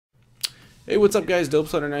Hey, what's up guys,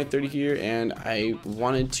 Dopes930 here, and I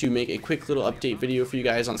wanted to make a quick little update video for you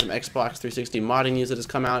guys on some Xbox 360 modding news that has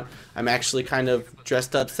come out. I'm actually kind of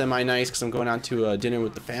dressed up semi-nice because I'm going out to dinner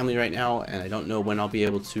with the family right now, and I don't know when I'll be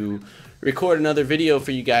able to record another video for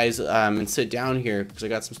you guys and sit down here because I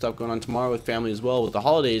got some stuff going on tomorrow with family as well with the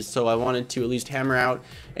holidays, so I wanted to at least hammer out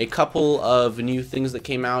a couple of new things that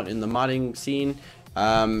came out in the modding scene.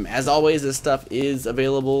 As always, this stuff is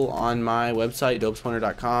available on my website,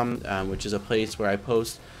 dopespointer.com, which is a place where I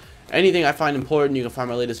post anything I find important. You can find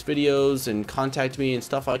my latest videos and contact me and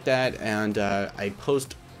stuff like that, and I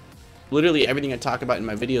post literally everything I talk about in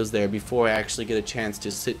my videos there before I actually get a chance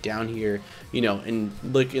to sit down here, you know, and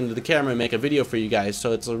look into the camera and make a video for you guys.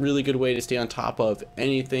 So it's a really good way to stay on top of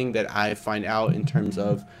anything that I find out in terms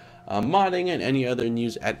of modding and any other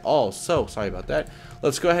news at all. So sorry about that.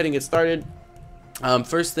 Let's go ahead and get started.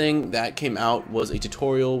 First thing that came out was a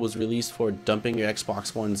tutorial was released for dumping your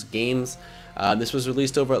Xbox One's games. This was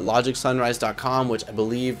released over at logicsunrise.com, which I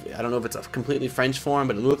believe, I don't know if it's a completely French form,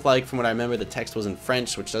 but it looked like, from what I remember, the text was in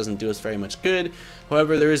French, which doesn't do us very much good.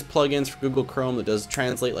 However, there is plugins for Google Chrome that does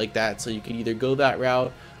translate like that, so you could either go that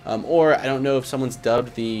route, or I don't know if someone's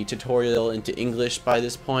dubbed the tutorial into English by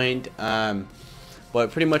this point.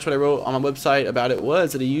 But pretty much what I wrote on my website about it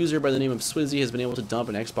was that a user by the name of Swizzy has been able to dump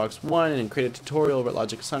an Xbox One and create a tutorial over at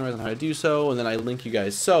Logic Sunrise on how to do so, and then I link you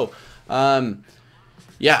guys. So,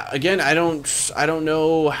 yeah, again, I don't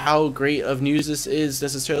know how great of news this is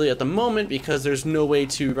necessarily at the moment, because there's no way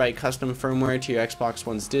to write custom firmware to your Xbox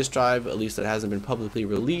One's disk drive, at least that hasn't been publicly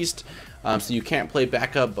released. So you can't play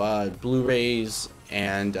backup Blu-rays,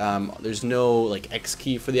 and there's no like X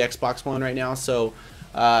key for the Xbox One right now. So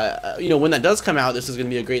you know, when that does come out, this is going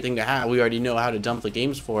to be a great thing to have. We already know how to dump the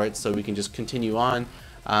games for it, so we can just continue on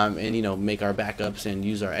and, you know, make our backups and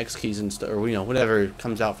use our X keys and stuff, or, you know, whatever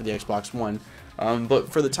comes out for the Xbox One.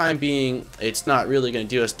 But for the time being, it's not really going to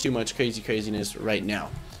do us too much craziness right now.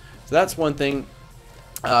 So that's one thing.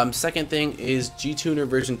 Second thing is GTuner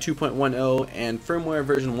version 2.10 and firmware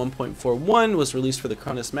version 1.41 was released for the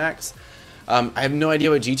CronusMax. I have no idea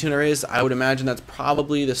what GTuner is. I would imagine that's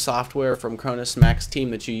probably the software from CronusMax team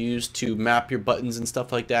that you use to map your buttons and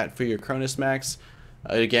stuff like that for your CronusMax.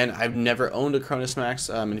 Again, I've never owned a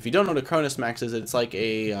CronusMax, and if you don't know what a CronusMax is, it's like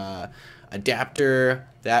a adapter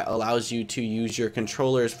that allows you to use your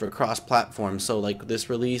controllers for cross-platform. So like this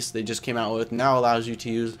release they just came out with now allows you to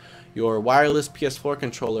use your wireless PS4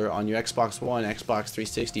 controller on your Xbox One, Xbox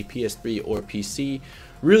 360, PS3, or PC.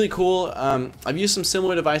 Really cool. I've used some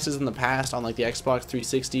similar devices in the past on like the Xbox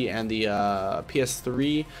 360 and the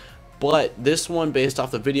PS3, but this one, based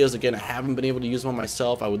off the videos, again, I haven't been able to use one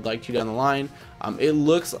myself. I would like to down the line. It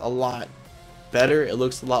looks a lot better. It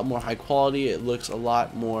looks a lot more high quality. It looks a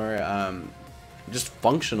lot more just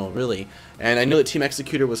functional, really. And I know that Team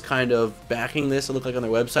Executor was kind of backing this, it looked like on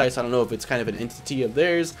their website, so I don't know if it's kind of an entity of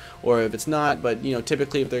theirs or if it's not, but you know,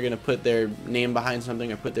 typically if they're going to put their name behind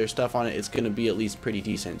something or put their stuff on it, it's going to be at least pretty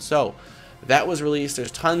decent. So that was released.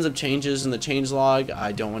 There's tons of changes in the changelog.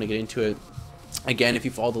 I don't want to get into it. Again, if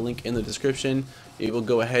you follow the link in the description, it will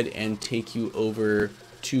go ahead and take you over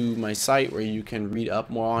to my site where you can read up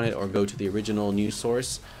more on it or go to the original news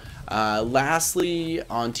source. Lastly,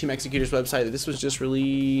 on Team Executor's website, this was just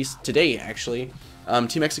released today actually.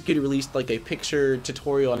 Team Executor released like a picture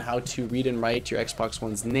tutorial on how to read and write your Xbox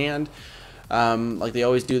One's NAND. Like they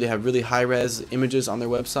always do, they have really high-res images on their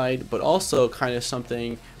website, but also kind of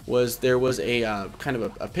something was there was a kind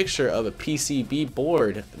of a picture of a PCB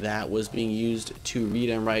board that was being used to read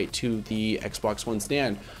and write to the Xbox One's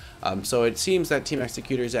NAND. So it seems that Team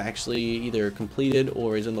Executor is actually either completed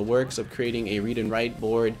or is in the works of creating a read and write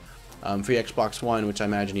board for your Xbox One, which I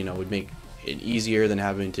imagine, you know, would make it easier than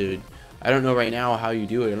having to. I don't know right now how you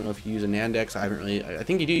do it. I don't know if you use a Nandex. I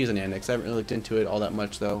think you do use a Nandex. I haven't really looked into it all that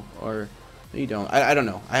much though, or you don't. I don't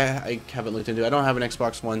know. I haven't looked into it. I don't have an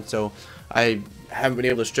Xbox One, so I haven't been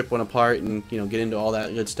able to strip one apart and, you know, get into all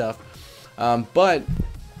that good stuff. But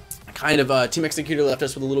kind of Team Executor left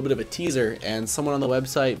us with a little bit of a teaser, and someone on the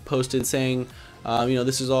website posted saying, you know,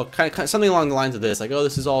 this is all kind of something along the lines of this, like, oh,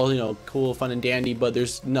 this is all, you know, cool, fun and dandy, but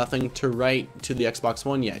there's nothing to write to the Xbox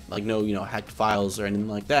One yet, like no, you know, hacked files or anything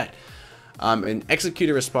like that. And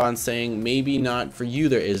Executor responds saying, maybe not for you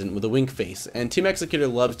there isn't, with a wink face. And Team Executor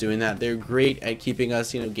loves doing that. They're great at keeping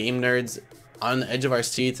us, you know, game nerds on the edge of our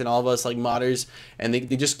seats, and all of us like modders, and they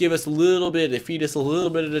just give us a little bit, they feed us a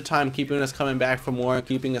little bit at a time, keeping us coming back for more,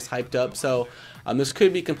 keeping us hyped up. So this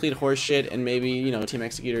could be complete horseshit, and maybe, you know, Team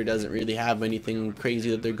Executor doesn't really have anything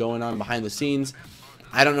crazy that they're going on behind the scenes.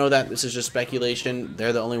 I don't know that. This is just speculation.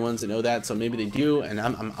 They're the only ones that know that, so maybe they do, and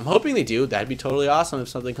I'm hoping they do. That'd be totally awesome if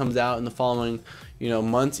something comes out in the following, you know,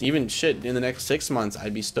 months, even shit in the next 6 months.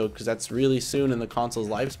 I'd be stoked, because that's really soon in the console's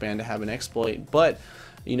lifespan to have an exploit. But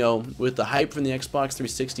you know, with the hype from the Xbox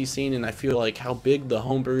 360 scene, and I feel like how big the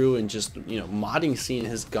homebrew and just, you know, modding scene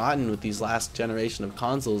has gotten with these last generation of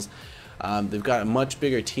consoles, they've got much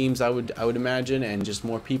bigger teams, I would imagine, and just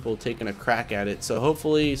more people taking a crack at it. So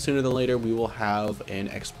hopefully sooner than later we will have an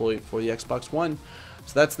exploit for the Xbox One.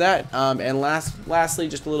 So that's that. And lastly,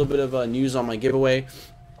 just a little bit of news on my giveaway.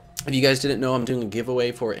 If you guys didn't know, I'm doing a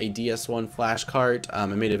giveaway for a DS1 flash cart. I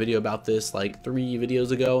made a video about this like 3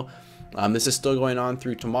 videos ago. This is still going on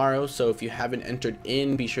through tomorrow, so if you haven't entered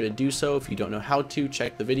in, be sure to do so. If you don't know how to,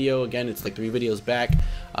 check the video. Again, it's like 3 videos back.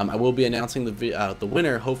 I will be announcing the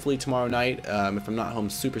winner hopefully tomorrow night, if I'm not home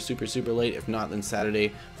super late. If not, then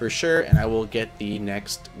Saturday for sure, and I will get the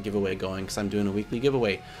next giveaway going, because I'm doing a weekly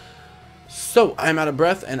giveaway. So I'm out of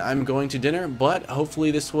breath and I'm going to dinner, but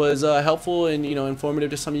hopefully this was helpful and, you know, informative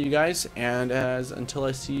to some of you guys. And until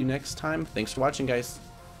I see you next time, thanks for watching, guys.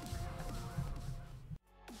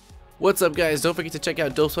 What's up, guys? Don't forget to check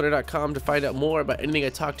out dopesweater.com to find out more about anything I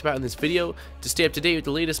talked about in this video, to stay up to date with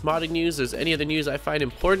the latest modding news, there's any other news I find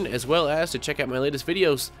important, as well as to check out my latest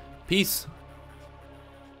videos. Peace!